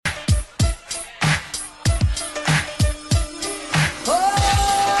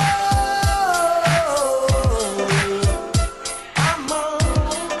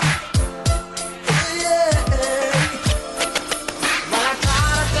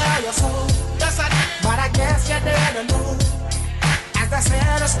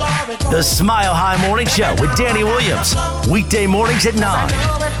The Smile High Morning Show with Danny Williams. Weekday mornings at 9.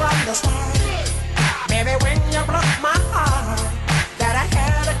 Baby, when you broke my heart, that I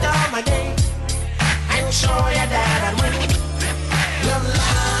had to come again and show you that I'd win. Your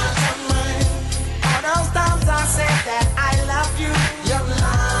love of mine. All those times I said that I love you. Your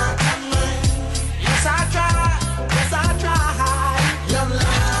love of mine. Yes, I tried. Yes, I tried. Your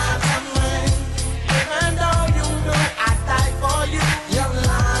love of mine. Even though you knew I'd die for you. Your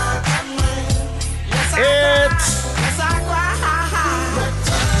love of mine. Yes, I cried. Yes, I cried.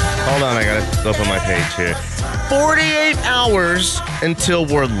 Hold on, I gotta open my page here. 48 hours until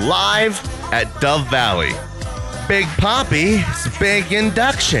we're live at Dove Valley. Big Poppy's big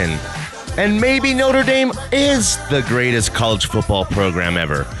induction. And maybe Notre Dame is the greatest college football program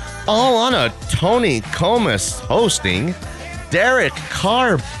ever. All on a Tony Comas hosting, Derek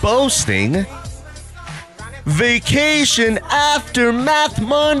Carr boasting, Vacation Aftermath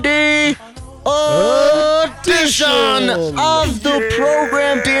Monday edition of the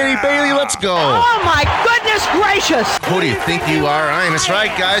program. Danny Bailey, let's go. Oh my goodness gracious! Who do you think you are? That's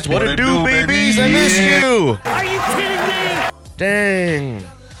right, guys. What it do, babies? I miss you. Are you kidding me? Dang.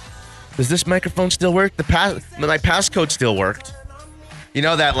 Does this microphone still work? My passcode still worked. You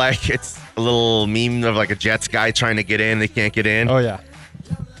know that, like, it's a little meme of like a Jets guy trying to get in, they can't get in? Oh, yeah.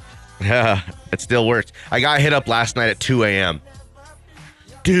 Yeah, it still worked. I got hit up last night at 2 a.m.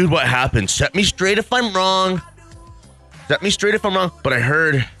 Dude, what happened? Set me straight if I'm wrong. But I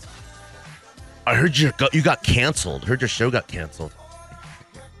heard you got canceled. Heard your show got canceled.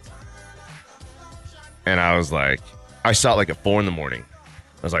 And I was like, I saw it like at 4 in the morning.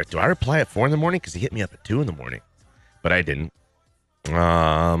 I was like, do I reply at 4 in the morning? Because he hit me up at 2 in the morning. But I didn't.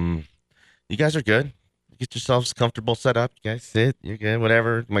 You guys are good. Get yourselves comfortable, set up. You guys sit. You're good.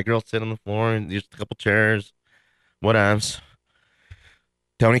 Whatever. My girl sit on the floor and there's a couple chairs. Whatevs.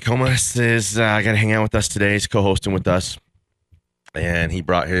 Tony Comas is going to hang out with us today. He's co-hosting with us. And he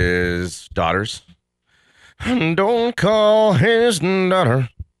brought his daughters. Don't call his daughter.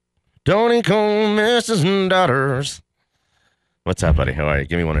 Tony Comas' daughters. What's up, buddy? How are you?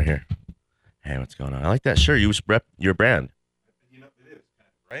 Give me one right here. Hey, what's going on? I like that shirt. You rep your brand. You know, it is,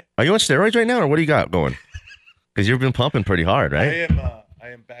 right? Are you on steroids right now, or what do you got going? Because you've been pumping pretty hard, right? I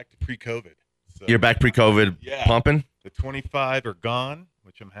am back to pre-COVID. So, You're back pre-COVID pumping? The 25 are gone,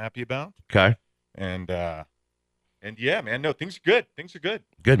 which I'm happy about. Okay. And yeah, man, no, things are good. Things are good.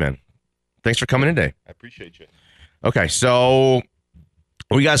 Good, man. Thanks for coming in today. I appreciate you. Okay, so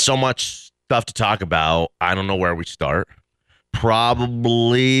we got so much stuff to talk about. I don't know where we start.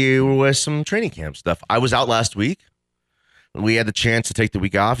 Probably with some training camp stuff. I was out last week. We had the chance to take the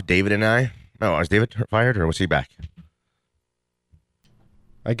week off, David and I. No, was David fired or was he back?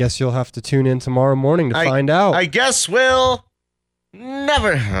 I guess you'll have to tune in tomorrow morning to find out. I guess we'll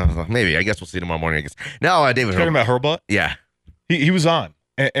never. Maybe. I guess we'll see tomorrow morning. I guess. No, David. Talking about Herbutt? Yeah. He was on,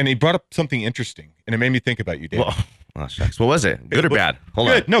 and he brought up something interesting, and it made me think about you, David. Oh, shucks. What was it? Good or bad? Hold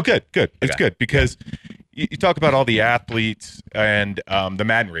good. on. No, good. It's Okay. good because you talk about all the athletes and the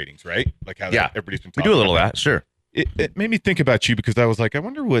Madden ratings, right? Like how everybody's been talking We do a little about of that, sure. It made me think about you because I was like, I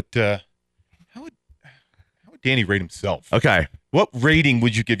wonder what how would Danny rate himself? Okay. What rating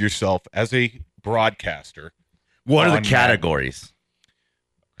would you give yourself as a broadcaster? What are the on categories?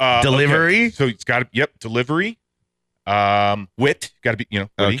 Delivery? Okay. So it's got to delivery. Wit, got to be, witty.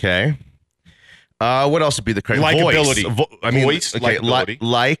 Okay. What else would be the criteria? Likability. Voice, okay,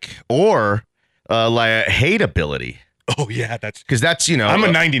 likability. Or hateability. Oh yeah, that's because that's I'm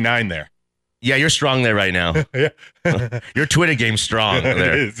a 99 there. Yeah, you're strong there right now. Yeah. Your Twitter game's strong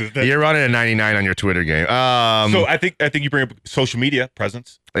there. It is. You're running a 99 on your Twitter game. So I think you bring up social media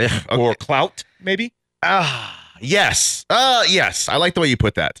presence or clout, maybe. Yes. Yes. I like the way you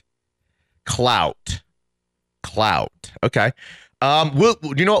put that. Clout. Okay.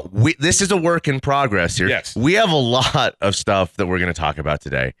 You know what? This is a work in progress here. Yes. We have a lot of stuff that we're going to talk about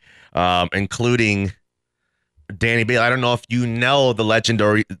today, including Danny Bailey. I don't know if you know the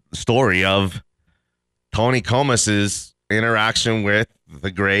legendary story of Tony Comas's interaction with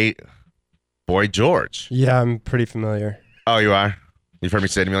the great Boy George. Yeah, I'm pretty familiar. Oh, you are? You've heard me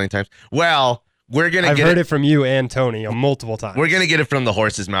say it a million times? Well, I've heard it from you and Tony multiple times. We're going to get it from the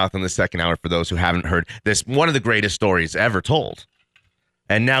horse's mouth in the second hour for those who haven't heard this. One of the greatest stories ever told.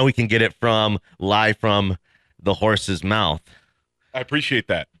 And now we can get it live from the horse's mouth. I appreciate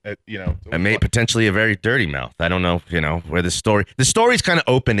that. And maybe potentially a very dirty mouth. I don't know, where the story's kind of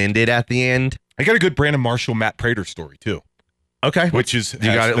open-ended at the end. I got a good Brandon Marshall, Matt Prater story too. Okay. Which is,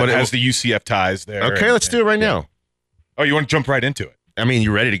 has the UCF ties there. Okay, let's do it right now. Oh, you want to jump right into it? I mean,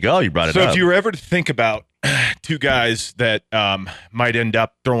 you ready to go? You brought it up. So if you were ever to think about two guys that might end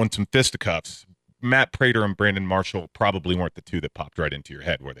up throwing some fisticuffs. Matt Prater and Brandon Marshall probably weren't the two that popped right into your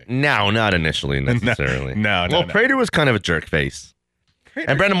head, were they? No, not initially necessarily. No. Well, Prater was kind of a jerk face.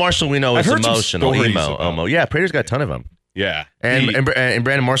 And Brandon Marshall, we know, is emotional. Emo. Yeah, Prater's got a ton of them. Yeah. And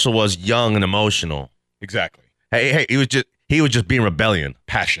Brandon Marshall was young and emotional. Exactly. Hey, he was just being rebellion.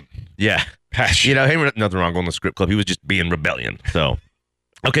 Passion. Yeah. Passion. You know, hey, nothing wrong going to the script club. He was just being rebellion. So,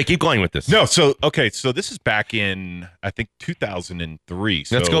 okay, keep going with this. No, so this is back in, I think, 2003.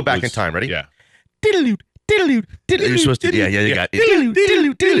 So let's go back in time. Ready? Yeah. You're supposed to, you got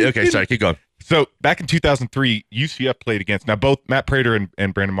it. Okay, sorry, keep going. So back in 2003, UCF played against, now both Matt Prater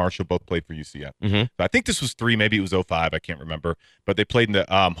and Brandon Marshall both played for UCF. Mm-hmm. So I think this was 3, maybe it was 05, I can't remember. But they played in the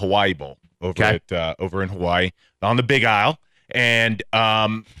Hawaii Bowl over in Hawaii on the Big Isle. And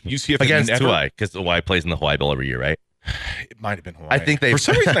UCF against Hawaii, because Hawaii plays in the Hawaii Bowl every year, right? It might have been Hawaii. I think for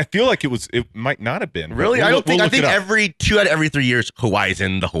some reason I feel like it might not have been. Really? I think every 2 out of every 3 years Hawaii's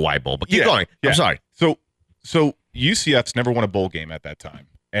in the Hawaii Bowl. But keep going. Yeah. I'm sorry. So UCF's never won a bowl game at that time,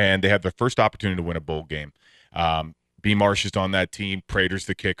 and they had their first opportunity to win a bowl game. B. Marsh is on that team. Prater's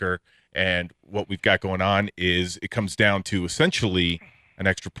the kicker, and what we've got going on is it comes down to essentially an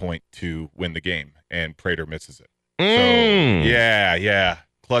extra point to win the game, and Prater misses it. So yeah,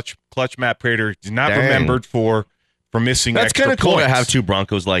 clutch Matt Prater is not remembered for missing. That's extra kind of cool points. to have 2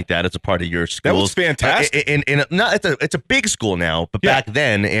 Broncos like that as a part of your school. That was fantastic. It's a big school now, but back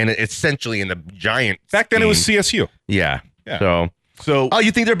then, and it's essentially in the giant. Back then, it was CSU. Yeah. So. Oh,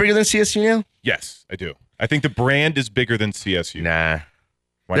 you think they're bigger than CSU now? Yes, I do. I think the brand is bigger than CSU. Nah,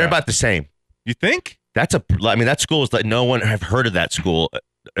 Why they're not? about the same. You think? That school is like no one have heard of that school.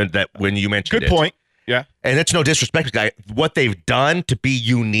 That when you mentioned Good point. Yeah. And that's no disrespect, guy. What they've done to be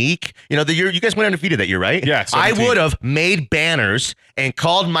unique, you guys went undefeated that year, right? Yeah. I would have made banners and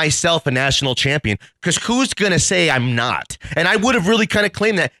called myself a national champion because who's going to say I'm not? And I would have really kind of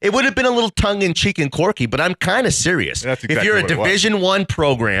claimed that. It would have been a little tongue-in-cheek and quirky, but I'm kind of serious. That's exactly if you're a what it was. Division I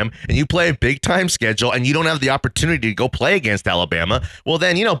program and you play a big-time schedule and you don't have the opportunity to go play against Alabama, well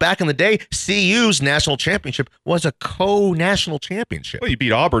then, back in the day, CU's national championship was a co-national championship. Well, you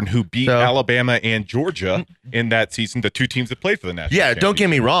beat Auburn, who beat Alabama and Georgia in that season, the 2 teams that played for the national championship. Don't get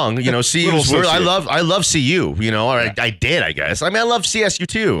me wrong. CU's I love CU, or I did, I guess. I mean, I love CSU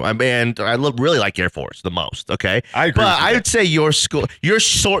too. Really like Air Force the most, okay? I agree. But I would say your school, you're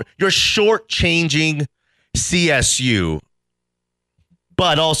shortchanging CSU,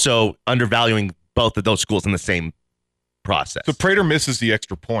 but also undervaluing both of those schools in the same process. So Prater misses the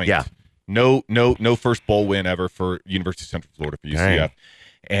extra point. Yeah. No first bowl win ever for University of Central Florida for UCF. Dang.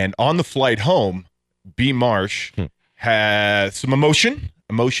 And on the flight home, B. Marsh has some emotion.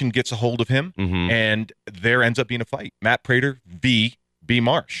 Emotion gets a hold of him, and there ends up being a fight. Matt Prater v. B.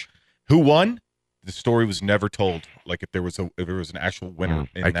 Marsh. Who won? The story was never told. Like if there was an actual winner.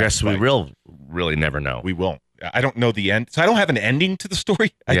 In I that guess fight. we will really never know. We won't. I don't know the end, so I don't have an ending to the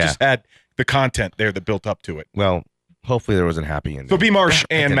story. I just had the content there that built up to it. Well, hopefully there was a happy ending. So B. Marsh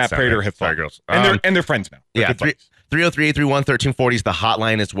and Matt Prater have fought. Sorry, girls. And they're friends now. They're Yeah, good buddies. 303-831-1340 is the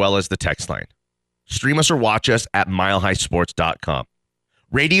hotline as well as the text line. Stream us or watch us at milehighsports.com.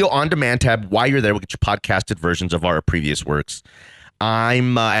 Radio on demand tab. While you're there, we'll get you podcasted versions of our previous works.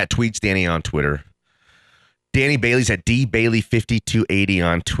 I'm at Tweets Danny on Twitter. Danny Bailey's at dbailey5280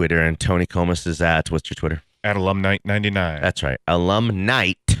 on Twitter, and Tony Comas is at, what's your Twitter? At Alumnight99. That's right.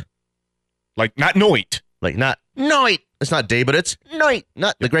 Alumnight. Like not Noit. Like not night. It's not day, but it's night.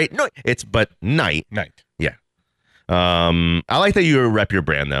 Not the great night. It's but night. Night. Yeah. I like that you rep your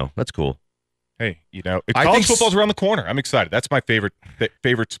brand though. That's cool. Hey, college football's around the corner. I'm excited. That's my favorite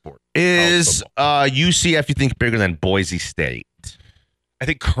sport. Is UCF you think bigger than Boise State? I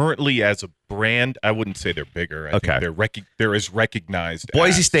think currently as a brand, I wouldn't say they're bigger. I think they're as recognized.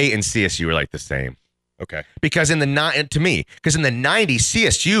 Boise State and CSU are like the same. Okay. Because in the 90s,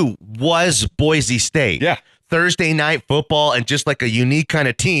 CSU was Boise State. Yeah. Thursday night football and just like a unique kind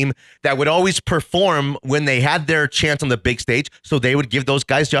of team that would always perform when they had their chance on the big stage. So they would give those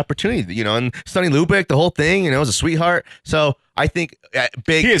guys the opportunity, and Sonny Lubick, the whole thing, was a sweetheart. So I think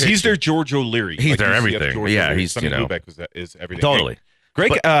big. He is. He's their George O'Leary. He's their everything. Yeah, O'Leary. he's, Sonny Lubick is everything. Totally. Hey,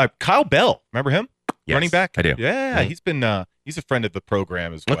 Greg, Kyle Bell, remember him? Yes, running back? I do. Yeah, he's been he's a friend of the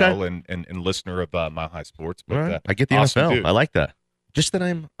program as well and listener of Mile High Sports. But, right. I get the awesome NFL. dude. I like that. Just that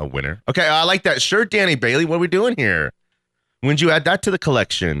I'm a winner. Okay, I like that shirt, Danny Bailey. What are we doing here? When did you add that to the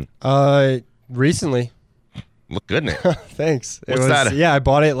collection? Recently. Look good in it. Thanks. What's that? Yeah, I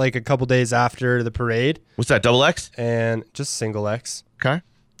bought it like a couple days after the parade. What's that, double X? And just single X. Okay.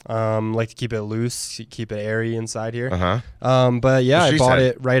 Like to keep it loose, keep it airy inside here. Uh-huh. But yeah, What I she bought said.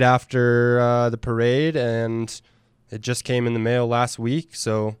 it right after the parade, and it just came in the mail last week.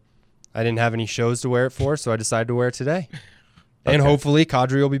 So I didn't have any shows to wear it for, so I decided to wear it today. And hopefully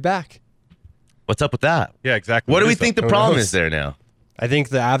Kadri will be back. What's up with that? Yeah, exactly. What do we is think the Who problem knows? is there now? I think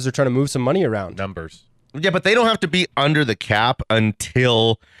the Avs are trying to move some money around. numbers? Yeah, but they don't have to be under the cap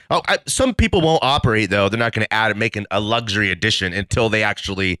until. Some people won't operate though. They're not going to add make a luxury addition until they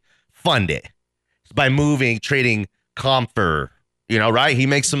actually fund it by trading Comfer. Right? He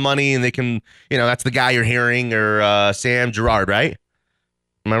makes some money, and they can. That's the guy you're hearing, or Sam Girard, right?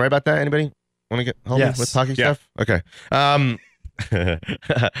 Am I right about that? Anybody want to get home Yes. with hockey Yeah. stuff? Okay.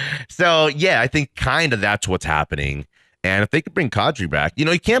 So yeah, I think kind of that's what's happening. And if they could bring Kadri back, you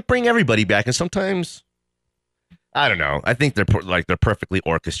can't bring everybody back, and sometimes. I don't know. I think they're perfectly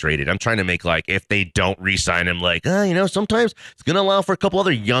orchestrated. I'm trying to make if they don't re-sign him, sometimes it's going to allow for a couple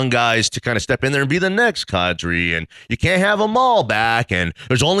other young guys to kind of step in there and be the next Kadri, and you can't have them all back, and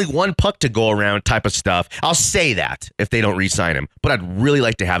there's only one puck to go around type of stuff. I'll say that if they don't re-sign him, but I'd really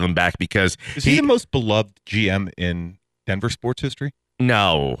like to have him back because Is he the most beloved GM in Denver sports history?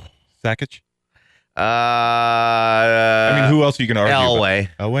 No. Sakic? I I mean, who else are you going to argue Elway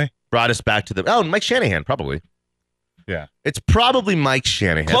about? Elway? brought us back to Mike Shanahan, probably. Yeah. It's probably Mike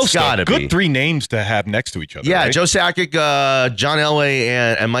Shanahan. Close It's gotta though. be. Good three names to have next to each other. Yeah, right? Joe Sakic, John Elway,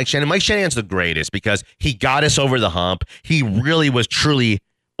 and Mike Shanahan. Mike Shanahan's the greatest because he got us over the hump. He really was truly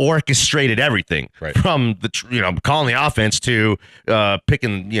orchestrated everything Right. from the calling the offense to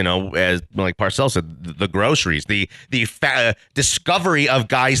picking as like Parcells said the groceries, the discovery of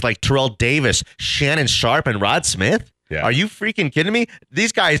guys like Terrell Davis, Shannon Sharp, and Rod Smith. Yeah. Are you freaking kidding me?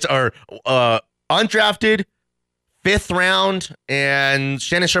 These guys are undrafted. 5th round, and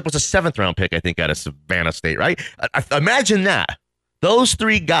Shannon Sharp was a 7th round pick, I think, out of Savannah State, right? Imagine that. Those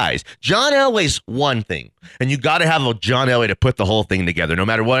three guys. John Elway's one thing, and you got to have a John Elway to put the whole thing together, no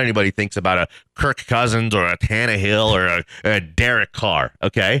matter what anybody thinks about a Kirk Cousins or a Tannehill or a Derek Carr,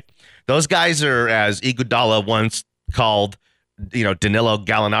 okay? Those guys are, as Iguodala once called, Danilo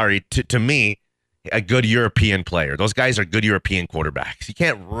Gallinari to me, a good European player. Those guys are good European quarterbacks. You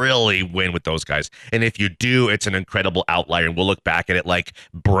can't really win with those guys. And if you do, it's an incredible outlier. And we'll look back at it like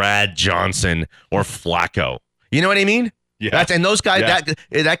Brad Johnson or Flacco. You know what I mean? Yeah. And those guys,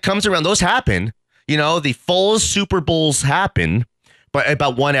 that comes around. Those happen. The Foles Super Bowls happen, but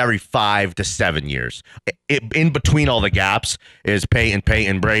about one every 5 to 7 years. In between all the gaps is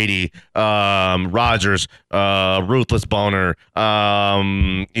Peyton Brady, Rodgers, Ruthless Boner,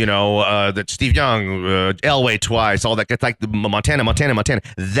 that Steve Young, Elway twice, all that. It's like the Montana.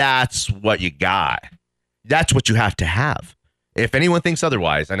 That's what you got. That's what you have to have. If anyone thinks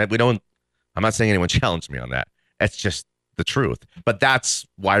otherwise, and I'm not saying anyone challenged me on that. It's just the truth. But that's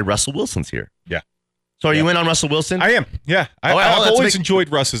why Russell Wilson's here. Yeah. So are you in on Russell Wilson? I am. Yeah. I've that's always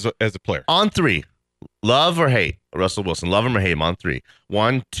enjoyed Russ as a player. On 3, love or hate Russell Wilson? Love him or hate him? On 3.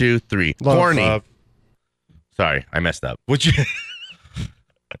 1, 2, 3. Love. Corny. Love. Sorry, I messed up. Would you?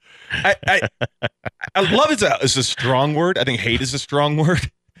 I love is a strong word. I think hate is a strong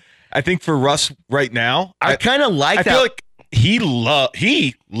word. I think for Russ right now, I kind of like I that. feel like he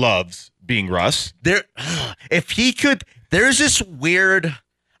loves being Russ. If he could, there's this weird.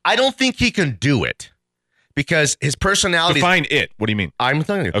 I don't think he can do it because his personality. Define it. What do you mean? I'm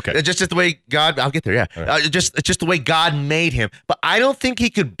telling you. Okay. It's just the way God. I'll get there. Yeah. Right. It's just the way God made him. But I don't think he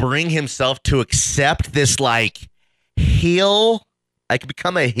could bring himself to accept this heel.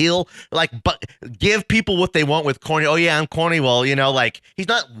 Become a heel, but give people what they want with corny. Oh yeah, I'm corny. Well, he's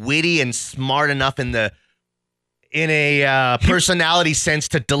not witty and smart enough in a personality sense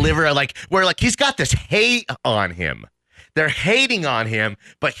to deliver where he's got this hate on him. They're hating on him,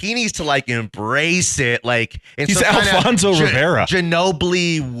 but he needs to embrace it in He's some Alfonso Rivera.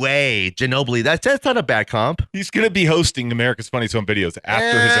 Ginobili way. Ginobili. That's not a bad comp. He's going to be hosting America's Funniest Home Videos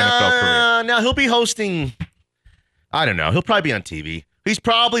after his NFL career. No, he'll be hosting. I don't know. He'll probably be on TV. He's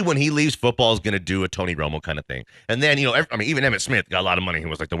probably, when he leaves football, is going to do a Tony Romo kind of thing. And then, even Emmitt Smith got a lot of money. He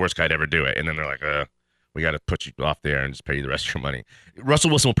was the worst guy to ever do it. And then they're like, we got to put you off there and just pay you the rest of your money.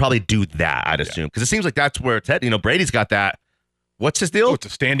 Russell Wilson will probably do that, I'd assume. Because it seems like that's where it's headed. Brady's got that. What's his deal? Oh, it's a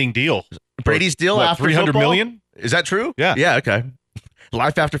standing deal. Brady's deal What, after 300 football? million? Is that true? Yeah. Yeah, okay.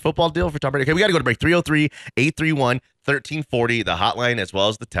 Life after football deal for Tom Brady. Okay, we got to go to break. 303-831-1340, the hotline as well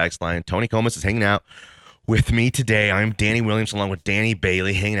as the text line. Tony Comas is hanging out with me today. I'm Danny Williams along with Danny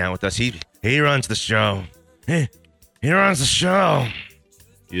Bailey hanging out with us. He runs the show. He runs the show.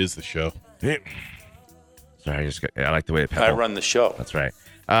 He is the show. Sorry, I like the way it I run the show. That's right.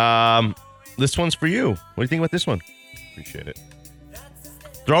 This one's for you. What do you think about this one? Appreciate it.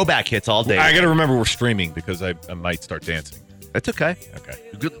 Throwback hits all day. I got to remember we're streaming because I might start dancing. That's okay. Okay.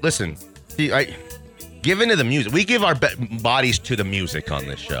 Listen, see, give into the music. We give our bodies to the music on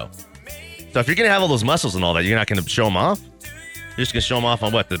this show. So if you're going to have all those muscles and all that, you're not going to show them off? You're just going to show them off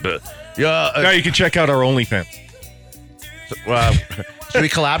on what? Now you can check out our OnlyFans. Should we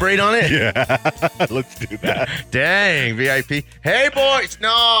collaborate on it? Yeah, let's do that. Dang, VIP. Hey, boys.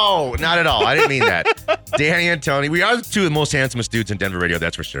 No, not at all. I didn't mean that. Danny and Tony. We are the two of the most handsomest dudes in Denver radio,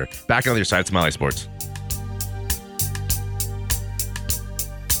 that's for sure. Back on the other side, Smiley Sports.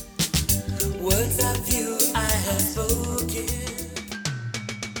 Words of you I have spoken.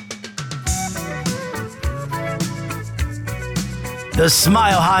 The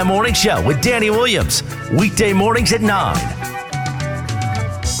Smile High Morning Show with Danny Williams. Weekday mornings at 9.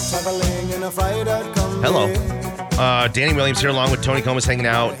 Hello. Danny Williams here along with Tony Comas hanging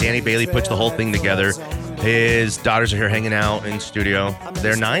out. Danny Bailey puts the whole thing together. His daughters are here hanging out in studio.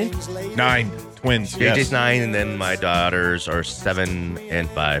 They're 9? 9 twins. AJ's Yes. 9, and then my daughters are 7 and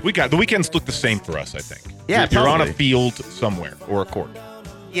 5. We got the weekends look the same for us, I think. Yeah, you're on a probably. field somewhere or a court.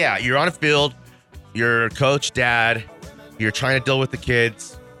 Yeah, you're on a field. You're coach, dad. You're trying to deal with the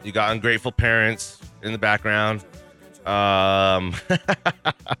kids. You got ungrateful parents in the background. I'm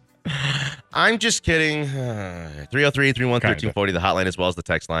just kidding. 303-313-1340, the hotline as well as the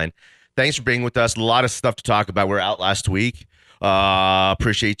text line. Thanks for being with us. A lot of stuff to talk about. We're out last week.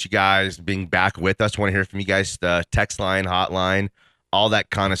 Appreciate you guys being back with us. Want to hear from you guys. The text line, hotline, all that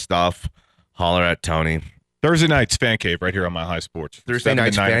kind of stuff. Holler at Tony. Thursday night's Fan Cave right here on Mile High Sports. Thursday 7 to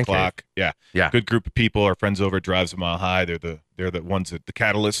night's 9 Fan o'clock. Cave. Yeah. Good group of people. Our friends over at Drives a Mile High. They're the ones that the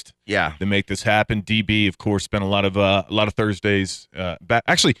catalyst. Yeah. That make this happen. DB, of course, spent a lot of Thursdays back.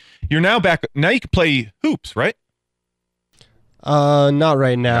 Actually, you're now back. Now you can play hoops, right? Not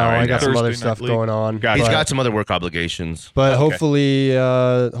right now. Not right I got now. some other Thursday stuff night league. going on. Gotcha. He's but- got some other work obligations. But Okay.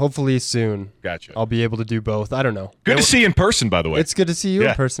 hopefully soon Gotcha. I'll be able to do both. I don't know. Good to see you in person, by the way. It's good to see you Yeah.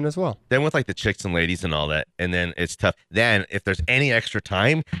 in person as well. Then with like the chicks and ladies and all that, and then it's tough. Then if there's any extra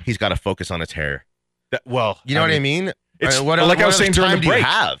time, he's got to focus on his hair. You You know what I mean? It's What like I was other saying during time the do you break.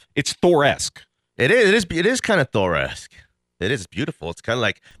 have? It's Thor-esque. It is kind of Thor-esque. It is beautiful. It's kind of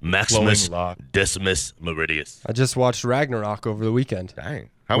like Maximus Flowing lock. Decimus Meridius. I just watched Ragnarok over the weekend. Dang.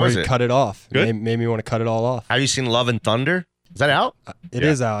 How where was he it? cut it off. Good. Made me want to cut it all off. Have you seen Love and Thunder? Is that out? It Yeah.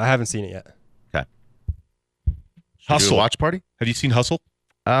 is out. I haven't seen it yet. Okay. Should we do Hustle. a watch party? Have you seen Hustle?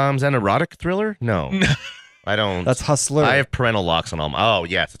 Is that an erotic thriller? No. I don't. That's Hustler. I have parental locks on all my. Oh,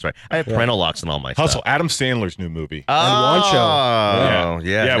 yes, that's right. I have parental locks on all my Hustle. stuff. Adam Sandler's new movie. Oh, Wancho.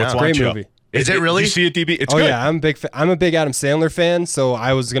 yeah. Yeah, no. what's Great Wancho? movie. Is it really? Did you see it, DB? It's Oh good. yeah, I'm a big Adam Sandler fan, so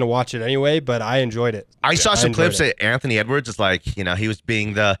I was gonna watch it anyway, but I enjoyed it. I saw some enjoyed clips that Anthony Edwards is like, he was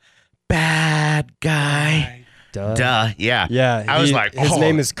being the bad guy. Duh. Yeah. Yeah, I was like, his oh.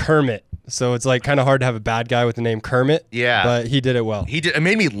 name is Kermit, so it's like kind of hard to have a bad guy with the name Kermit. Yeah. but he did it well. He did. It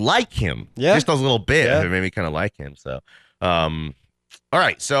made me like him. Yeah. Just a little bit. Yeah. It made me kind of like him. So, all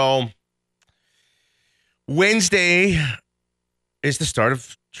right. So Wednesday is the start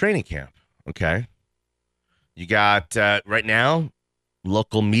of training camp. Okay. You got right now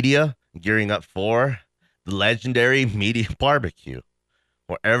local media gearing up for the legendary media barbecue,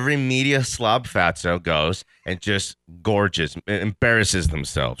 where every media slob fatso goes and just gorges, embarrasses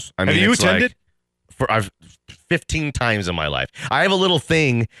themselves. I mean, Have you it's like- attended? I've 15 times in my life. I have a little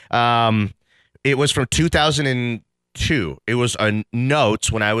thing. It was from 2002. It was a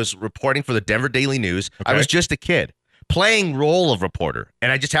notes when I was reporting for the Denver Daily News. I Okay. was just a kid playing role of reporter,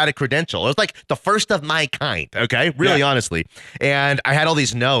 and I just had a credential. It was like the first of my kind, okay? Really, Yeah. honestly. And I had all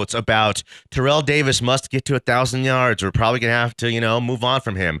these notes about Terrell Davis must get to 1,000 yards. We're probably going to have to, move on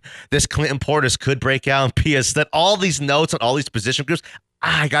from him. This Clinton Portis could break out in PS. That all these notes on all these position groups,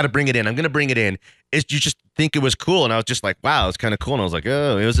 I got to bring it in. I'm going to bring it in. You just think it was cool. And I was just like, wow, it's kind of cool. And I was like,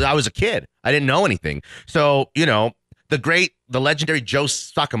 I was a kid. I didn't know anything. So, the legendary Joe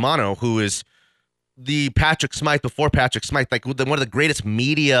Sacamano, who is the Patrick Smythe before Patrick Smythe, like one of the greatest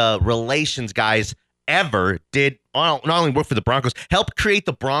media relations guys ever, did not only work for the Broncos, helped create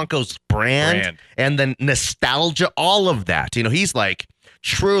the Broncos brand. And then nostalgia, all of that. He's like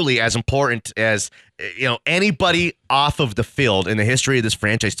truly as important as anybody off of the field in the history of this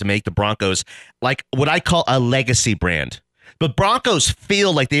franchise to make the Broncos like what I call a legacy brand. The Broncos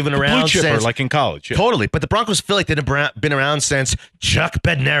feel like they've been around Blue chipper, since, like in college. Yeah. totally. But the Broncos feel like they've been around since Chuck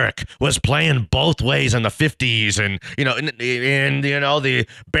Bednarik was playing both ways in the 50s, and the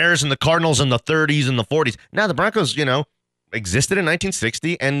Bears and the Cardinals in the 30s and the 40s. Now the Broncos, existed in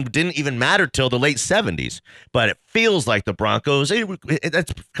 1960 and didn't even matter till the late 70s. But it feels like the Broncos,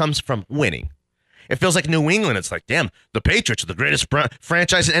 that comes from winning. It feels like New England. It's like, damn, the Patriots are the greatest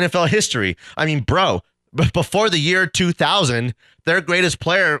franchise in NFL history. I mean, bro, before the year 2000, their greatest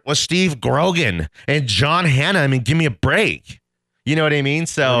player was Steve Grogan and John Hanna. I mean, give me a break. You know what I mean?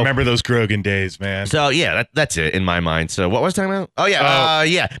 So remember those Grogan days, man. So yeah, that's it in my mind. So what was I talking about? Oh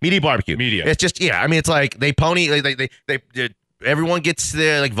yeah, media barbecue. Media. It's just I mean, it's like they pony. They everyone gets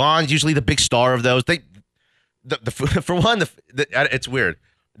the like Vaughn's usually the big star of those. For one, it's weird.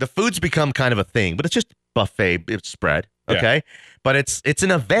 The food's become kind of a thing, but it's just buffet. It's spread. Okay. Yeah. But it's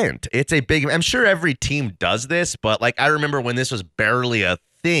an event. It's a big. I'm sure every team does this, but like I remember when this was barely a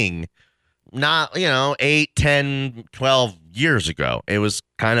thing. Not 8, 10, 12 years ago. It was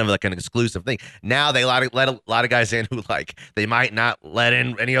kind of like an exclusive thing. Now they let a lot of guys in who like they might not let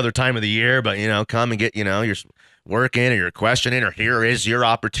in any other time of the year, but come and get your work in or your question in, or here is your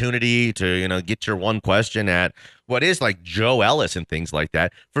opportunity to get your one question at what is like Joe Ellis and things like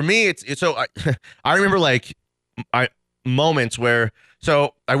that. For me, it's so I remember like moments where.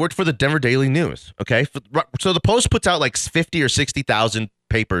 So I worked for the Denver Daily News. Okay, so the Post puts out like 50 or 60,000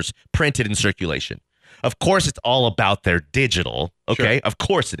 papers printed in circulation. Of course, it's all about their digital. Okay, sure. Of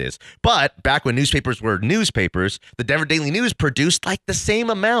course it is. But back when newspapers were newspapers, the Denver Daily News produced like the same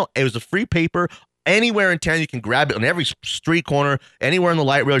amount. It was a free paper. Anywhere in town, you can grab it on every street corner, anywhere on the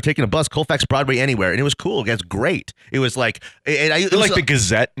light rail, taking a bus, Colfax, Broadway, anywhere. And it was cool. It was great. It was like... It was like the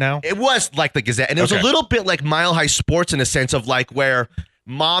Gazette now? It was like the Gazette. And it was a little bit like Mile High Sports in a sense of like where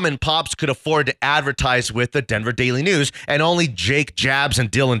mom and pops could afford to advertise with the Denver Daily News, and only Jake Jabs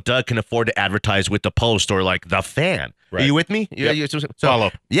and Dylan Doug can afford to advertise with the Post or like the Fan. Right. Are you with me? Yep. Yeah. Follow.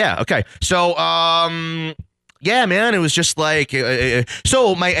 Yeah. Okay. So, yeah, man, it was just like,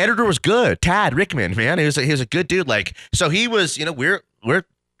 so my editor was good. Tad Rickman, man, he was a good dude. Like, so he was, we're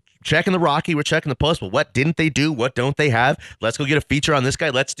checking the Rocky, we're checking the Post, but what didn't they do? What don't they have? Let's go get a feature on this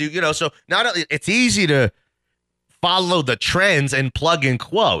guy. Let's do, so not only it's easy to follow the trends and plug in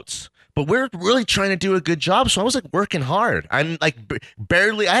quotes, but we're really trying to do a good job. So I was like working hard. I'm like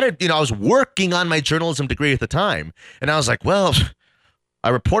barely, I was working on my journalism degree at the time. And I was like, well, I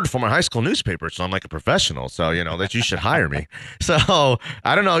reported for my high school newspaper, so I'm like a professional. So, that you should hire me. So,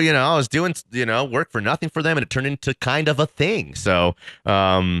 I don't know, I was doing, work for nothing for them, and it turned into kind of a thing. So,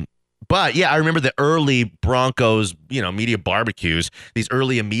 but yeah, I remember the early Broncos, media barbecues, these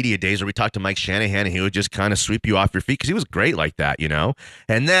early media days where we talked to Mike Shanahan, and he would just kind of sweep you off your feet because he was great like that,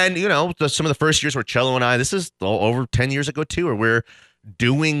 And then, some of the first years where Cello and I, this is over 10 years ago too, where we're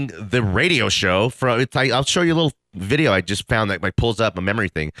doing the radio show I'll show you a little video I just found that like pulls up a memory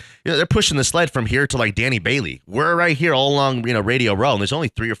thing. They're pushing the sled from here to like Danny Bailey. We're right here all along, Radio Row, and there's only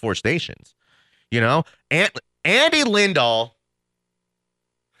 3 or 4 stations. And Andy Lindahl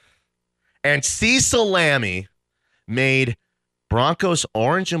and Cecil Lammy made Broncos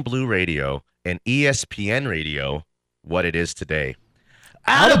Orange and Blue Radio and ESPN Radio what it is today.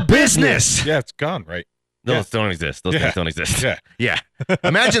 Out of business. Yeah, it's gone, right? Those don't exist. Those things don't exist. Yeah.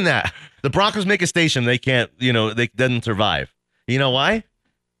 Imagine that. The Broncos make a station. They can't, they doesn't survive. You know why?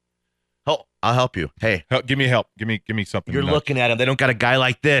 Oh, I'll help you. Hey. Give me help. Give me something. You're looking at them. They don't got a guy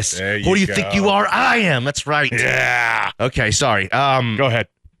like this. Who do you think you are? I am. That's right. Yeah. Okay, sorry. Go ahead.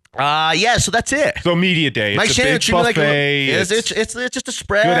 Yeah, so that's it. So media day. Mike It's a big buffet. It's just a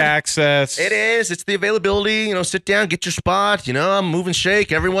spread. Good access. It is. It's the availability. Sit down, get your spot. Move and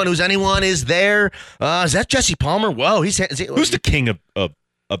shake. Anyone is there. Is that Jesse Palmer? Whoa, who's the king of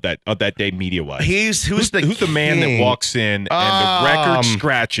that day media wise? Who's the man that walks in and the record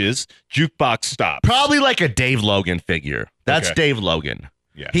scratches, jukebox stops? Probably like a Dave Logan figure. That's Okay. Dave Logan.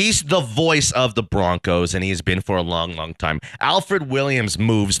 Yeah. He's the voice of the Broncos, and he's been for a long, long time. Alfred Williams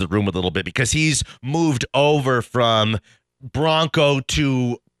moves the room a little bit because he's moved over from Bronco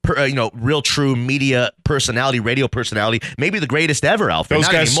to real true media personality, radio personality, maybe the greatest ever. Alfred, those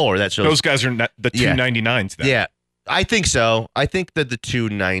not guys anymore. Those guys are not the 299s. Then. Yeah, I think so. I think that the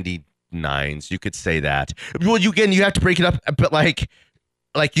 299s, you could say that. Well, you have to break it up, but like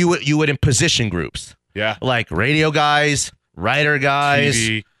you would in position groups. Yeah, like radio guys. Writer guys,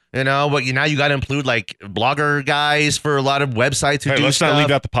 TV. but now you got to include like blogger guys for a lot of websites who do let's stuff. not leave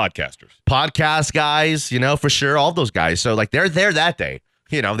out the podcasters. Podcast guys, for sure, all those guys. So like they're there that day.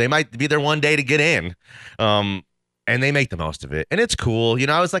 They might be there one day to get in, and they make the most of it, and it's cool.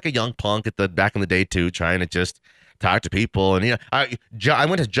 I was like a young punk back in the day too, trying to just talk to people, and I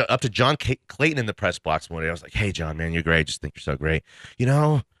went up to John Clayton in the press box one day. I was like, "Hey, John, man, you're great. Just think you're so great.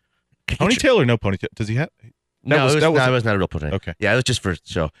 Ponytail or no ponytail? Does he have? It was not a real ponytail. Okay. Yeah, it was just for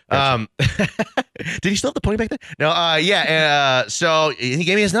show. Gotcha. Did he still have the pony back then? No. Yeah. So he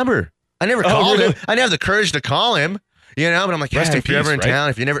gave me his number. I never called him. I didn't have the courage to call him. But I'm like, Rest in if you're ever peace, in right? town,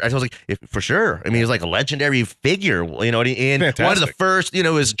 if you never, I was like, for sure. I mean, he was like a legendary figure, and one of the first,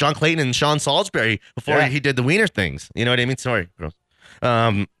 was John Clayton and Sean Salisbury before he did the wiener things. You know what I mean? Sorry, girls.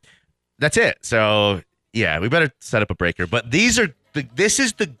 That's it. So yeah, we better set up a breaker. But this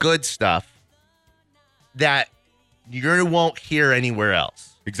is the good stuff that you won't hear anywhere else.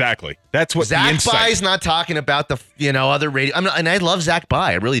 Exactly. That's what Zach the insight. Bye's not talking about the other radio. And I love Zach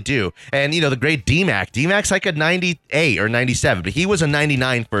Bye, I really do. And the great D-Mac. D-Mac's like a 98 or 97, but he was a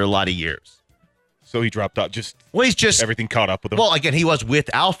 99 for a lot of years. So he dropped out. He's just everything caught up with him. Well, again, he was with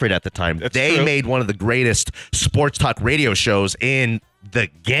Alfred at the time. They true. made one of the greatest sports talk radio shows in the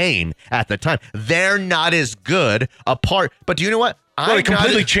game at the time. They're not as good apart, but do you know what? They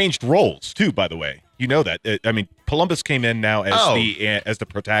completely changed roles too. By the way, you know that. I mean, Columbus came in now as the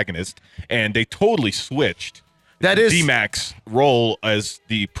protagonist, and they totally switched. That is D-Mac's role as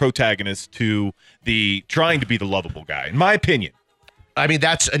the protagonist to the trying to be the lovable guy. In my opinion, I mean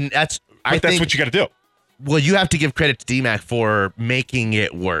that's what you got to do. Well, you have to give credit to D-Mac for making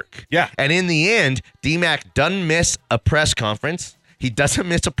it work. Yeah, and in the end, D-Mac doesn't miss a press conference. He doesn't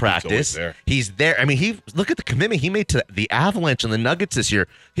miss a practice. He's there. I mean, look at the commitment he made to the Avalanche and the Nuggets this year.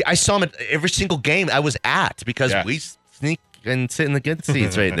 I saw him at every single game I was at because we sneak and sit in the good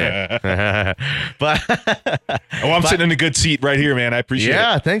seats right there. But I'm sitting in a good seat right here, man. I appreciate it.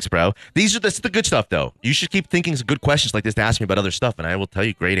 Yeah, thanks, bro. This is the good stuff, though. You should keep thinking some good questions like this to ask me about other stuff, and I will tell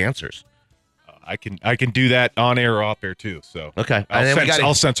you great answers. I can do that on air or off air too. So okay,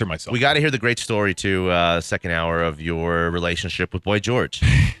 I'll censor myself. We got to hear the great story to second hour of your relationship with Boy George.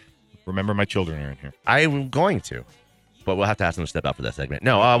 Remember, my children are in here. I'm going to, but we'll have to ask them to step out for that segment.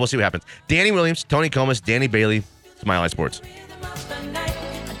 No, we'll see what happens. Danny Williams, Tony Comas, Danny Bailey, Smile Eye Sports.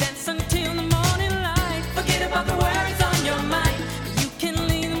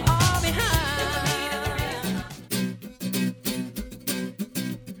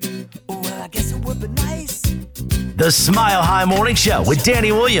 The Smile High Morning Show with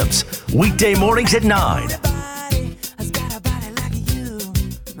Danny Williams. Weekday mornings at 9.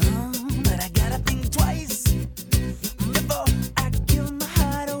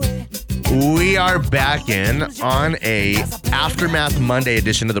 We are back in on a Aftermath Monday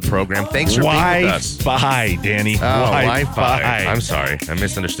edition of the program. Thanks for being with us. Wi-Fi, Danny. Wi-Fi. I'm sorry. I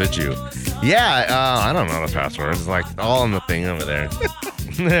misunderstood you. Yeah, I don't know the password. It's like all in the thing over there.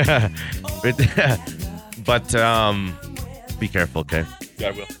 But be careful, okay? Yeah,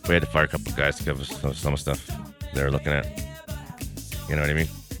 I will. We had to fire a couple guys to give us some stuff they were looking at. You know what I mean?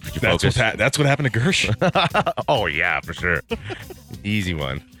 That's what happened to Gersh. Oh, yeah, for sure. Easy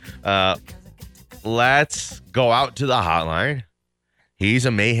one. Let's go out to the hotline. He's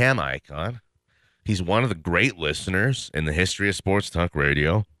a mayhem icon. He's one of the great listeners in the history of sports talk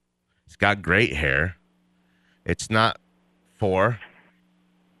radio. He's got great hair. It's not 4.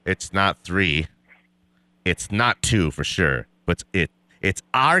 It's not 3. It's not 2 for sure. But it's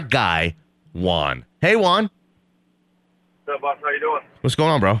our guy, Juan. Hey, Juan. What's up, boss? How you doing? What's going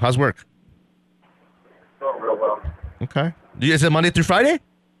on, bro? How's work? Going real well. Okay. Is it Monday through Friday?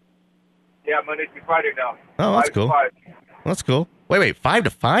 Yeah, Monday through Friday now. Oh, that's 5 to cool. 5. That's cool. Wait, 5 to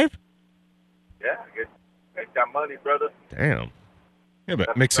 5? Yeah, get that money, brother. Damn. Yeah,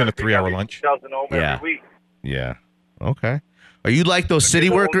 but mix in a 3-hour lunch. 2,000 home every week. Yeah. Okay. Are you like those city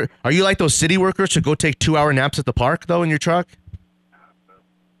workers? Are you like those city workers who go take 2-hour naps at the park though in your truck?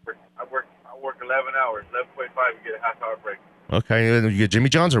 I work 11 hours, 11.5, and get a half-hour break. Okay. You get Jimmy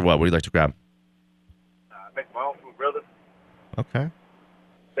John's or what? What do you like to grab? I make my own food, brother. Okay.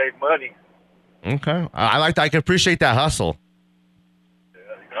 Save money. Okay. I can appreciate that hustle. Yeah,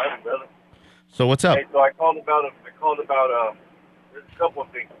 you got it, brother. So what's up? Hey, so I called about there's a couple of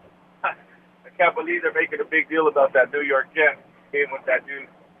things. I can't believe they're making a big deal about that New York Jet game with that dude,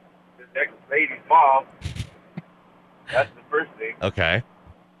 his ex-lady's mom. That's the first thing. Okay.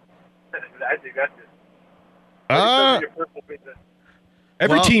 I think that's just.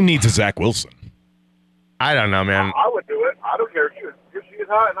 Every team needs a Zach Wilson. I don't know, man. I would do it. I don't care if she is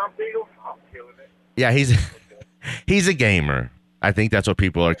hot and I'm single. I'm killing it. Yeah, he's a gamer. I think that's what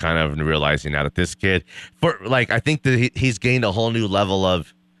people are kind of realizing now that this kid, I think that he's gained a whole new level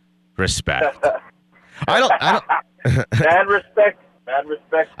of respect. I don't. Man respect.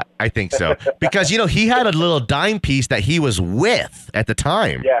 I think so because he had a little dime piece that he was with at the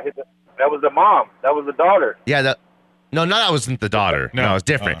time. Yeah, that was the mom. That was the daughter. Yeah, that wasn't the daughter. No, it's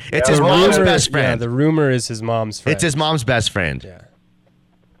different. It's The his mom's rumor- best friend. Yeah, the rumor is his mom's friend. It's his mom's best friend. Yeah.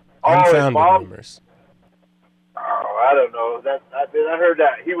 Oh, his Unfounded mom? rumors. Oh, I don't know. I heard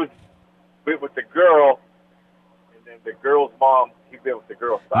that he was with the girl, and then the girl's mom. He been with the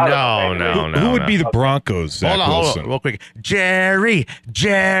girls. So I don't know. No. Who would be the Broncos, Zach Hold Wilson? on, real quick. Jerry.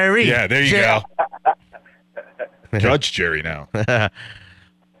 Yeah, there you Jerry. go. Judge Jerry now.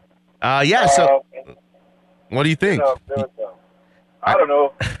 Yeah. So, what do you think? I don't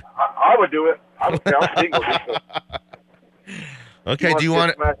know. I would do it. I'm single. Okay. Do you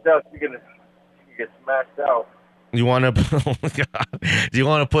want to? Smashed out? You can get smashed out. You want to? Do you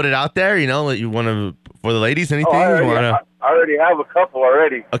want to put it out there? You know, you want to for the ladies? Anything? I You wanna... already have a couple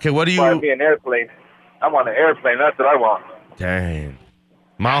already. Okay. What do Buy you? me an airplane. I'm on an airplane. That's what I want. Dang.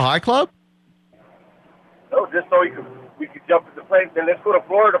 Mile High Club? No, just so we could jump in the plane and let's go to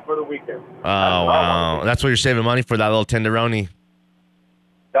Florida for the weekend. Oh wow. That's what you're saving money for, that little tenderoni.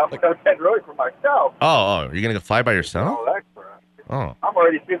 That's what I'm tenderoni for myself. Oh, you're gonna go fly by yourself? Oh, that's crap. Oh. I'm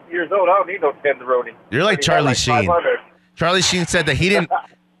already 50 years old. I don't need no tenderoni. You're like I already Charlie have Sheen. 500. Charlie Sheen said that he didn't.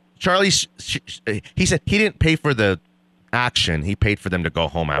 He said he didn't pay for the action. He paid for them to go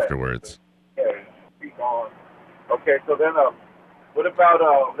home afterwards. Yeah, be gone. Okay, so then what about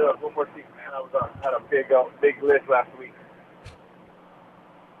one more thing, man? I was had a big list last week.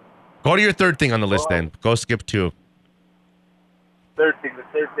 Go to your third thing on the list then. Go skip 2. The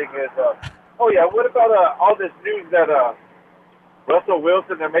third thing is what about all this news that Russell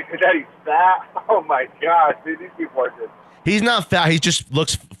Wilson, they're making that he's fat? Oh my gosh, dude, these people are just. He's not fat. He just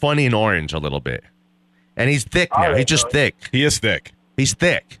looks funny and orange a little bit. And he's thick now. He's just thick. He is thick. He's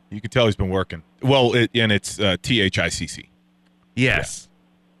thick. You can tell he's been working. Well, it's THICC. Yes.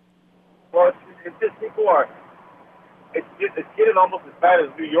 Well, it's just people are. It's getting almost as bad as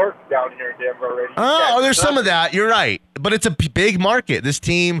New York down here in Denver already. Oh, there's some of that. You're right. But it's a big market. This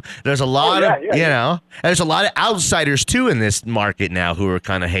team, there's a lot of, you know, and there's a lot of outsiders too in this market now who are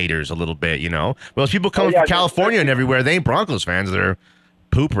kind of haters a little bit, you know. Well, people coming from California and everywhere, they ain't Broncos fans. They're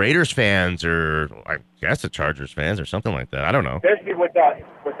poop Raiders fans, or I guess the Chargers fans or something like that. I don't know. Especially with the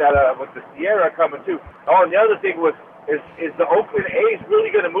Sierra coming too. Oh, and the other thing is the Oakland A's really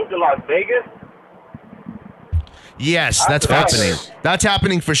going to move to Las Vegas? Yes, that's happening. That's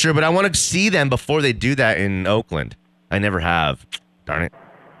happening for sure, but I want to see them before they do that in Oakland. I never have. Darn it.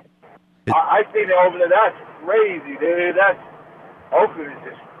 I seen it over there. That's crazy, dude. Oakland is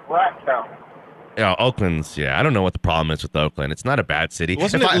just crap town. Yeah, Oakland's, I don't know what the problem is with Oakland. It's not a bad city.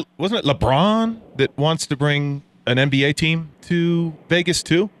 Wasn't it LeBron that wants to bring an NBA team to Vegas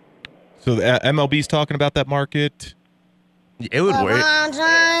too? So the MLB's talking about that market. It would work.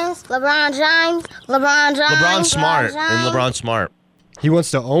 LeBron's smart, and LeBron's smart. He wants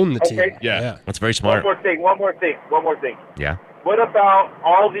to own the team. Okay. Yeah. That's very smart. One more thing. Yeah. What about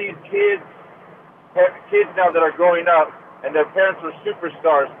all these kids now that are growing up and their parents were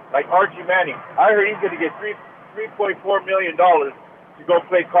superstars, like Archie Manning? I heard he's going to get $3.4 million to go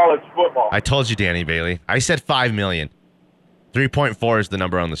play college football. I told you, Danny Bailey. I said $5 million. 3.4 is the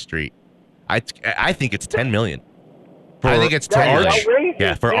number on the street. I think it's $10 million. I think it's 10 million.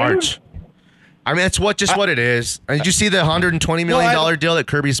 Yeah, for Arch. I mean, that's what it is. And did you see the $120 million deal that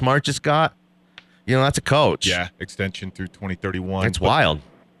Kirby Smart just got? You know, that's a coach. Yeah, extension through 2031. It's wild.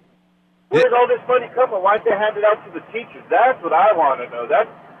 Where's all this money coming? Why don't they hand it out to the teachers? That's what I want to know.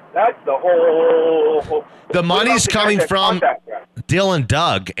 That's the whole. The money's coming from Dylan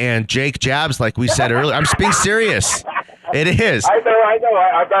Doug and Jake Jabs, like we said earlier. I'm being serious. It is. I know.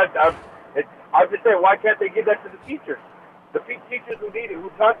 I'm just saying, why can't they give that to the teachers? The teachers who need it, who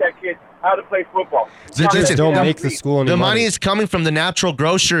taught that kid how to play football. They just don't make the school any The money. money is coming from the Natural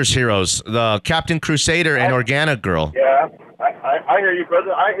Grocers heroes, the Captain Crusader and Organic Girl. Yeah, I hear you,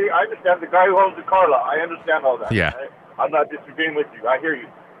 brother. I understand the guy who owns the car lot. I understand all that. Yeah. I'm not disagreeing with you. I hear you.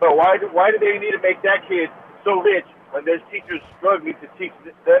 But why do they need to make that kid so rich when there's teachers struggling to teach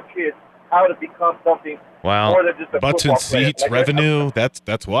that kid how to become something more than just a butts football and seats, player? revenue.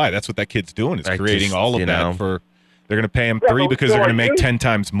 That's why. That's what that kid's doing, is creating all of that for. They're going to pay him $3 because they're going to make 10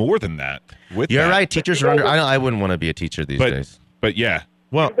 times more than that. You're right. Teachers are under. I wouldn't want to be a teacher these days. But yeah,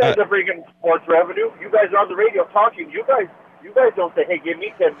 well, you guys are bringing sports revenue. You guys are on the radio talking. You guys don't say, "Hey, give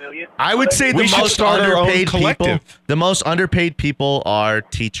me $10 million." I would say the most underpaid people. The most underpaid people are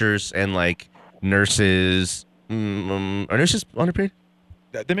teachers and like nurses. Are nurses underpaid?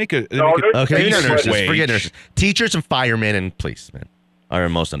 They make a okay. Maybe not nurses. Wage. Forget nurses. Teachers and firemen and policemen are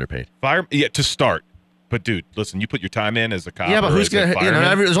most underpaid. To start. But dude, listen, you put your time in as a cop. Yeah, but who's gonna?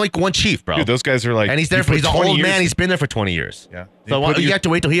 There's only one chief, bro. Dude, those guys are like, and he's there for. He's an old man. He's been there for 20 years. Yeah. So you have to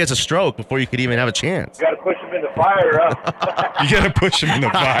wait till he has a stroke before you could even have a chance. You got to push him in the fire, You got to push him in the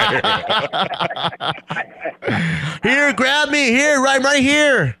fire. Here, grab me. Here, right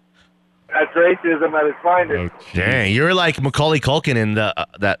here. That's racism at its finest. Oh, Dang, you're like Macaulay Culkin in the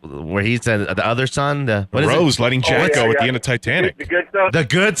that where he said the other son. What is it? Rose letting Jack go at the end of Titanic. The good stuff. The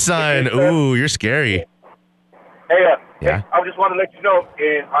good son. Ooh, you're scary. Hey, Yeah. I just want to let you know,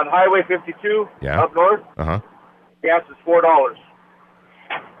 on Highway 52 Yeah. up north, Uh-huh. gas is $4.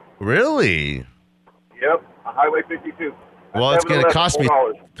 Really? Yep, on Highway 52. Well, it's going to 7-Eleven, cost me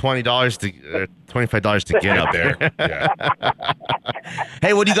 $4. $20 to $25 to get up there. Yeah.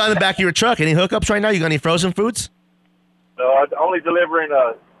 Hey, what do you got in the back of your truck? Any hookups right now? You got any frozen foods? No, I'm only delivering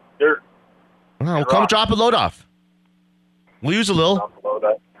dirt. Oh, well, come drop a load off. We'll use a little.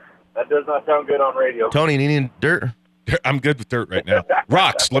 That does not sound good on radio. Tony, you need any dirt? I'm good with dirt right now.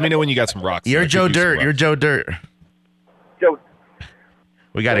 Rocks. Let me know when you got some rocks. You're I could Joe use some Dirt. rocks. You're Joe Dirt. Joe,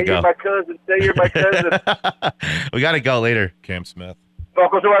 We got to say you're go. my cousin. Say you're my cousin. We got to go later. Cam Smith.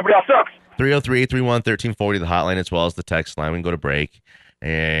 Broncos, everybody else sucks. 303-831-1340, the hotline, as well as the text line. We can go to break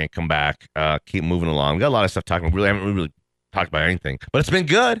and come back. Keep moving along. We got a lot of stuff talking about. We haven't really talked about anything, but it's been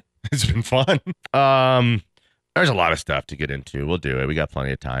good. It's been fun. There's a lot of stuff to get into. We'll do it. We got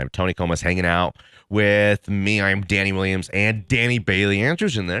plenty of time. Tony Coma's hanging out with me. I'm Danny Williams and Danny Bailey.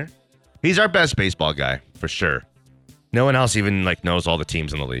 Andrew's in there. He's our best baseball guy for sure. No one else even knows all the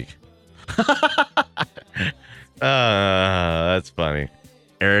teams in the league. That's funny.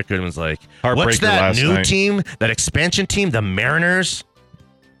 Eric Goodman's like, what's Heartbreaker that last new night. team? That expansion team? The Mariners?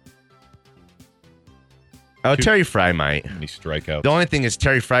 Oh, Terry Fry might. How many strikeouts? The only thing is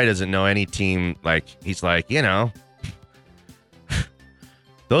Terry Fry doesn't know any team. He's like,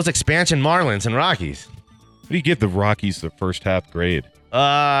 those expansion Marlins and Rockies. What do you give the Rockies the first half grade?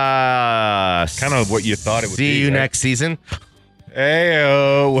 Kind of what you thought it would be, See you right? next season. Hey,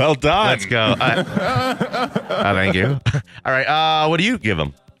 well done. Let's go. Thank you. All right. What do you give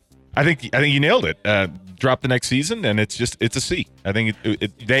them? I think you nailed it. Drop the next season, and it's a C. I think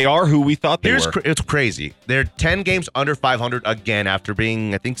they are who we thought they were. It's crazy. They're 10 games under 500 again after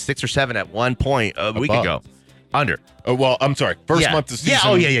being, I think, 6 or 7 at one point a week ago. Under. Oh, well, I'm sorry. First Yeah. month of the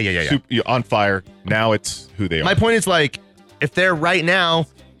season. Yeah. Oh, yeah. On fire. Now it's who they are. My point is, if they're right now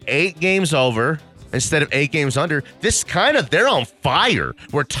 8 games over instead of 8 games under, they're on fire.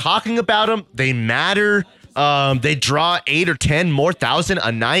 We're talking about them. They matter. They draw 8 or 10 more thousand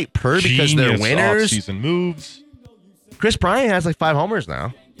a night because they're winners. Season moves. Chris Bryant has 5 homers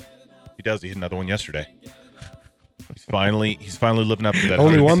now. He does. He hit another one yesterday. He's finally living up to that.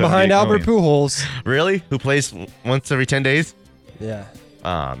 Only one 178 behind Albert million. Pujols. Really? Who plays once every 10 days? Yeah.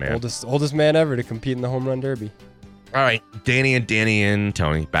 Oh, man. Oldest man ever to compete in the home run derby. All right. Danny and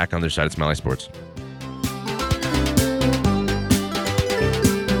Tony back on their side of Smiley Sports.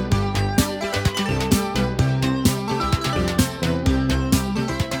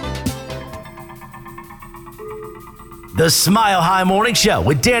 The Smile High Morning Show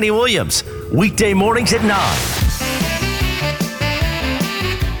with Danny Williams. Weekday mornings at 9.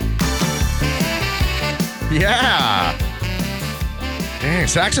 Yeah. Dang,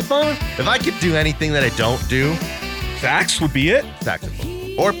 saxophone? If I could do anything that I don't do, Sax would be it.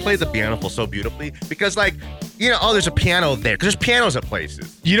 saxophone. Or play the piano so beautifully. Because, there's a piano there. Because there's pianos at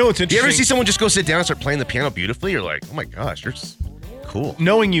places. You know what's You interesting? ever see someone just go sit down and start playing the piano beautifully? You're like, oh my gosh, you're just cool.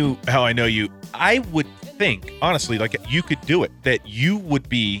 Knowing you, how I know you, I would think, honestly, you could do it. That you would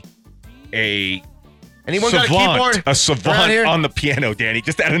be a Anyone got a keyboard? a around savant here? on the piano, Danny,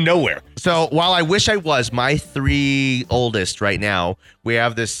 just out of nowhere. So while I wish I was, my 3 oldest right now, we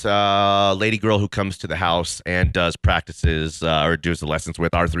have this lady girl who comes to the house and does practices or does the lessons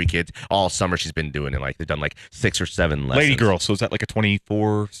with our 3 kids all summer. She's been doing it. They've done 6 or 7 lessons. Lady girl, so is that a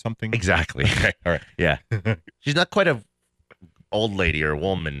 24 something? Exactly. Okay, all right. Yeah. She's not quite a old lady or a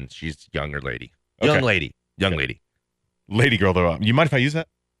woman. She's a younger lady. Okay. Young lady. Young lady. Lady girl, though. You mind if I use that?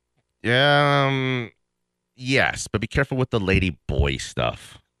 Yes, but be careful with the lady boy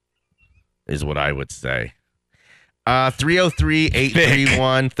stuff, is what I would say.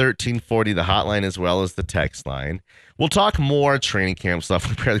 303-831-1340, the hotline as well as the text line. We'll talk more training camp stuff.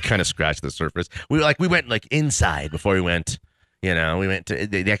 We barely kind of scratched the surface. We went inside before we went. We went to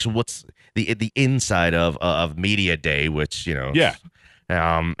the actual what's the inside of media day, which Yeah.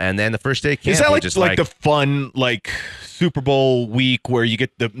 And then the first day of camp, Is that we like just the fun Super Bowl week where you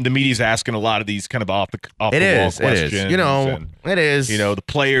get the media's asking a lot of these kind of off the wall questions? It is. and, It is. the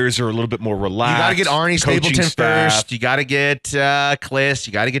players are a little bit more relaxed. You got to get Arnie coaching Stapleton staff. first. You got to get Kliss.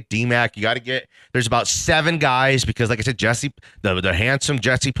 You got to get DMAC. You got to get. There's about 7 guys because, like I said, Jesse, the handsome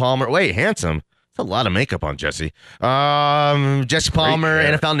Jesse Palmer. Wait, handsome. That's a lot of makeup on Jesse. Jesse Palmer,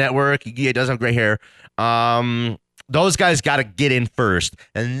 hair. NFL Network. He does have great hair. Those guys got to get in first,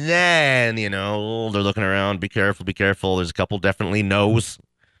 and then they're looking around. Be careful. There's a couple definitely no's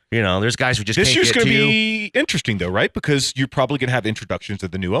There's guys who just This can't year's get going to to you. be interesting, though, right? Because you're probably going to have introductions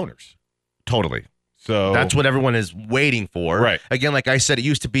of the new owners. Totally. So That's what everyone is waiting for. Right. Again, like I said, it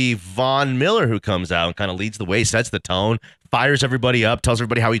used to be Von Miller who comes out and kind of leads the way, sets the tone, fires everybody up, tells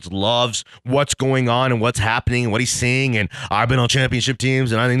everybody how he loves what's going on and what's happening and what he's seeing. And I've been on championship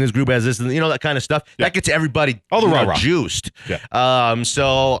teams and I think this group has this and that kind of stuff. Yeah. That gets everybody all the rah-rah juiced. Yeah.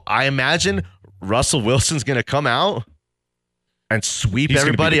 So I imagine Russell Wilson's going to come out and sweep He's gonna be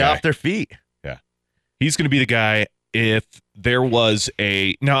everybody the guy. off their feet. Yeah. He's going to be the guy. If there was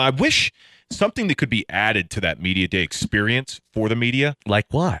now I wish something that could be added to that media day experience for the media. Like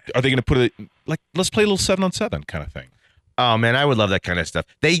what? Are they going to put it like, let's play a little 7-on-7 kind of thing? Oh, man, I would love that kind of stuff.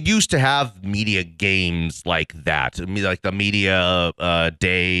 They used to have media games like that, like the media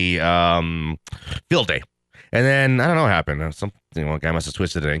day, field day. And then, I don't know what happened. A guy must have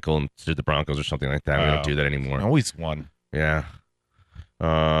twisted an ankle and sued the Broncos or something like that. We don't do that anymore. Always one. Yeah.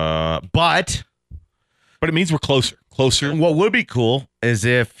 But it means we're closer. What would be cool is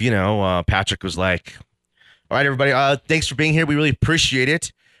if, Patrick was like, all right, everybody, thanks for being here. We really appreciate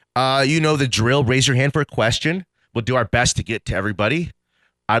it. The drill. Raise your hand for a question. We'll do our best to get to everybody.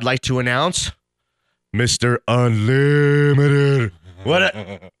 I'd like to announce Mr. Unlimited.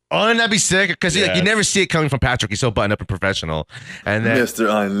 Wouldn't that be sick? Because you never see it coming from Patrick. He's so buttoned up and professional. And then Mr.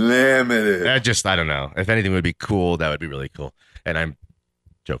 Unlimited. I don't know. If anything would be cool, that would be really cool. And I'm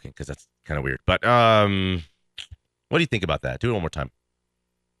joking because that's kind of weird. But what do you think about that? Do it one more time.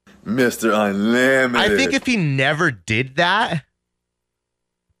 Mr. Unlimited. I think if he never did that,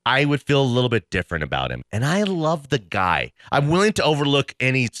 I would feel a little bit different about him. And I love the guy. I'm willing to overlook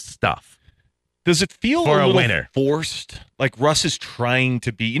any stuff. Does it feel for a little winner forced? Like Russ is trying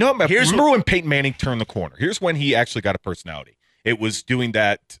to be. Remember when Peyton Manning turned the corner? Here's when he actually got a personality. It was doing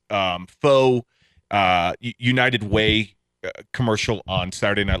that faux United Way commercial on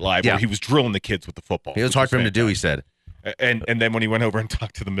Saturday Night Live where he was drilling the kids with the football. It was hard for him to do, he said. And then when he went over and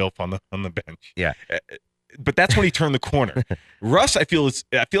talked to the MILF on the bench. Yeah. But that's when he turned the corner. Russ, I feel it's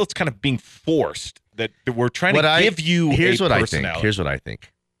kind of being forced that we're trying to give you here's a what personality. I think. Here's what I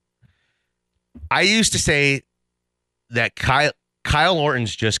think. I used to say that Kyle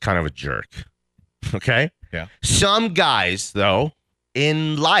Orton's just kind of a jerk. Okay? Yeah. Some guys, though,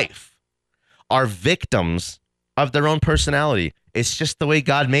 in life are victims of their own personality. It's just the way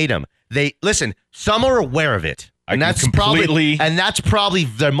God made them. Some are aware of it. And that's probably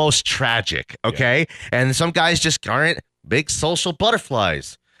the most tragic, okay? Yeah. And some guys just aren't big social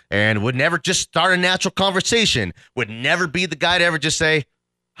butterflies and would never just start a natural conversation, would never be the guy to ever just say,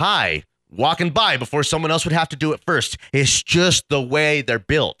 hi, walking by before someone else would have to do it first. It's just the way they're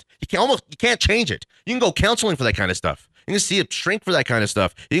built. You can't change it. You can go counseling for that kind of stuff. You can see a shrink for that kind of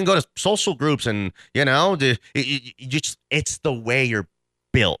stuff. You can go to social groups and, it's the way you're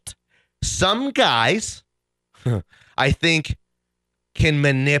built. Some guys, I think, can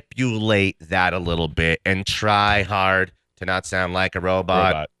manipulate that a little bit and try hard to not sound like a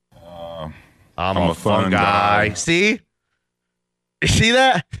robot. I'm a fun guy. See? You see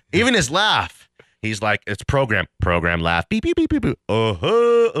that? Even his laugh. He's like, it's program laugh. Beep, beep, beep, beep, beep.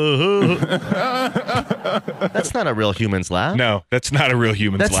 That's not a real human's laugh. No, that's not a real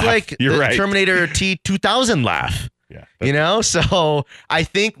human's laugh. That's like You're the right. Terminator T-2000 laugh. Yeah. So I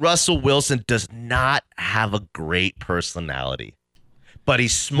think Russell Wilson does not have a great personality, but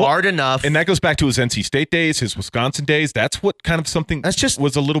he's smart enough. And that goes back to his NC State days, his Wisconsin days. That's what kind of something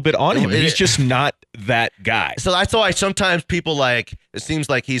was a little bit on him. He's just not that guy. So that's why sometimes people it seems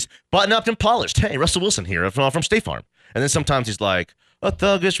like he's buttoned up and polished. Hey, Russell Wilson here from State Farm. And then sometimes he's like, a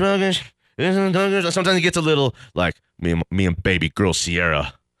thuggish, ruggish. Sometimes he gets a little like me and baby girl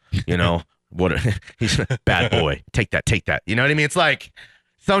Sierra, he's a bad boy. Take that. You know what I mean? It's like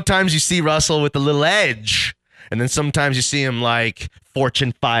sometimes you see Russell with a little edge, and then sometimes you see him like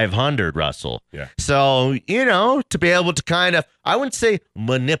Fortune 500 Russell. Yeah. So, to be able to kind of, I wouldn't say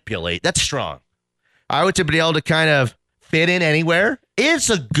manipulate. That's strong. I would to be able to kind of fit in anywhere is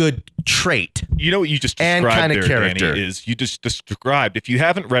a good trait. You know what you just described kind of there, character. Danny, is you just described. If you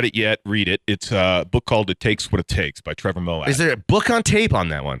haven't read it yet, read it. It's a book called It Takes What It Takes by Trevor Moawad. Is there a book on tape on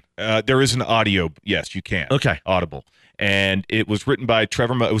that one? There is an audio. Yes, you can. Okay. Audible. And it was written by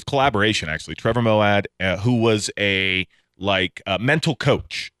Trevor. It was collaboration, actually. Trevor Moawad, who was a mental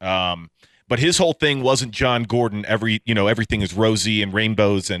coach. But his whole thing wasn't John Gordon. Everything is rosy and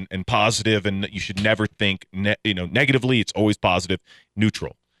rainbows and positive, and you should never think negatively. It's always positive,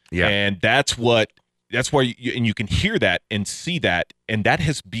 neutral. Yeah. And that's why you can hear that and see that, and that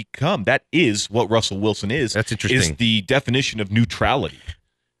is what Russell Wilson is. That's interesting. Is the definition of neutrality.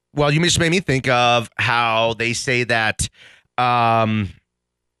 Well, you just made me think of how they say that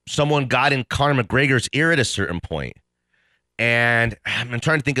someone got in Conor McGregor's ear at a certain point. And I'm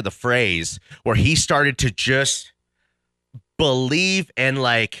trying to think of the phrase where he started to just believe and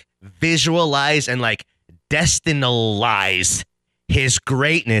like visualize and like destinize his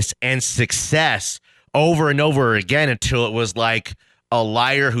greatness and success over and over again until it was like a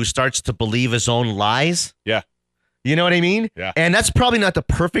liar who starts to believe his own lies. Yeah. You know what I mean? Yeah. And that's probably not the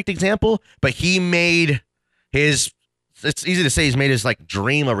perfect example, but he made his, it's easy to say he's made his like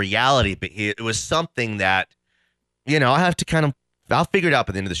dream a reality, but it was something that, you know, I have to kind of, I'll figure it out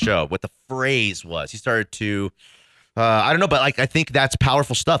by the end of the show what the phrase was. He started to, I don't know, but like, I think that's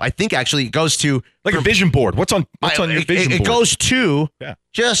powerful stuff. I think actually it goes to like a vision board. What's on your vision board? It goes to Yeah.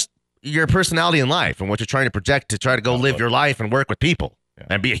 just your personality in life and what you're trying to project to try to go live your life and work with people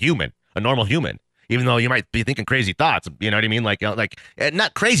and be a human, a normal human, even though you might be thinking crazy thoughts. You know what I mean? Like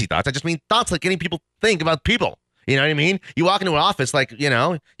not crazy thoughts. I just mean thoughts like any people think about people. You know what I mean? You walk into an office like, you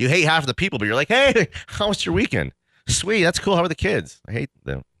know, you hate half of the people, but you're like, hey, how was your weekend? Sweet. That's cool. How are the kids? I hate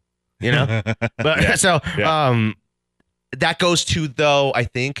them. You know? But that goes to, though, I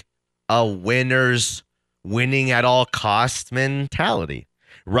think, a winner's winning at all costs mentality.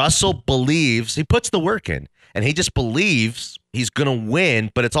 Russell believes, he puts the work in, and he just believes he's going to win,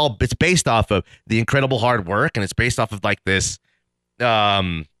 but it's based off of the incredible hard work, and it's based off of like this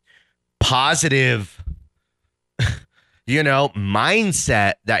positive, you know,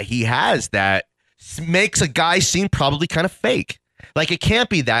 mindset that he has that makes a guy seem probably kind of fake. Like, it can't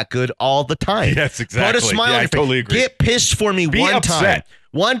be that good all the time. Yes, exactly. Put a smile on I your face. totally agree. Get pissed for me Be one upset. time.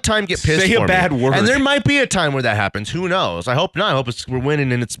 One time, get pissed Say for a bad me. word. And there might be a time where that happens. Who knows? I hope not. I hope we're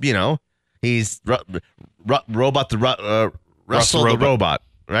winning and it's, you know, he's Russell the robot,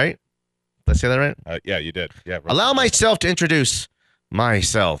 right? Did I say that right? Yeah, you did. Yeah. Allow myself to introduce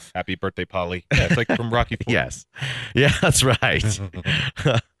myself. Happy birthday, Polly. Yeah, it's like from Rocky IV. Yes. Yeah, that's right.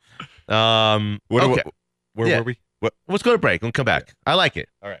 Where were we? What? Let's go to break and come back. I like it.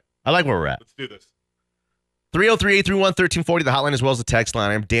 All right. I like where we're at. Let's do this. 303-831-1340, the hotline as well as the text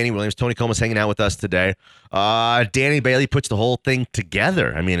line. I'm Danny Williams. Tony Coma's hanging out with us today. Danny Bailey puts the whole thing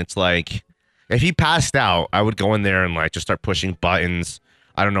together. I mean, it's like, if he passed out, I would go in there and like just start pushing buttons.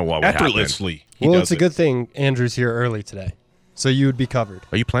 I don't know what would happen. Effortlessly. Well, it's a good thing Andrew's here early today, so you would be covered.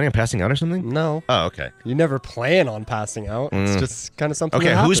 Are you planning on passing out or something? No. Oh, okay. You never plan on passing out. It's just kind of something Okay,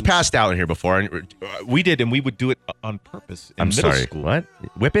 that happens. who's passed out in here before? We did, and we would do it on purpose in I'm middle sorry. school. What?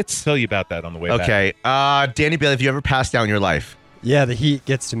 Whippets? Tell you about that on the way back. Okay. Danny Bailey, have you ever passed out in your life? Yeah, the heat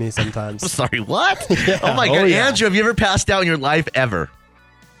gets to me sometimes. I'm sorry, what? Yeah. Oh, my God. Yeah. Andrew, have you ever passed out in your life ever?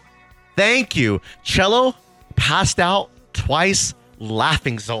 Thank you. Cello passed out twice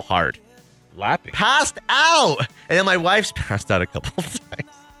laughing so hard. Laughing? Passed out. And then my wife's passed out a couple of times.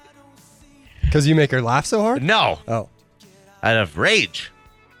 Because you make her laugh so hard? No. Oh. Out of rage.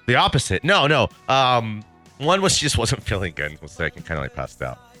 The opposite. No. One was she just wasn't feeling good. The second kind of like passed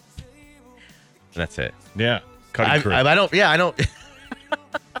out. And that's it. Yeah. I don't.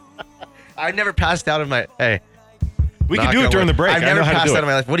 I never passed out in my. Hey. We can do it during the break. I've I never know how to passed do out it. in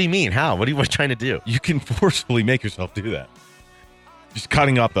my life. What do you mean? How? What are you trying to do? You can forcefully make yourself do that. Just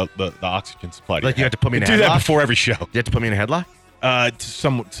cutting off the oxygen supply. Like you have to put me in a do that headlock? before every show. You have to put me in a headlock?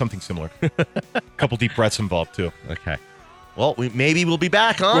 Something similar. A couple deep breaths involved too. Okay. Well, maybe we'll be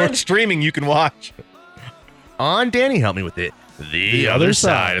back on. We're streaming. You can watch. On Danny, help me with it. The other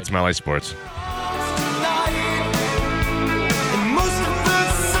side. It's My Life Sports.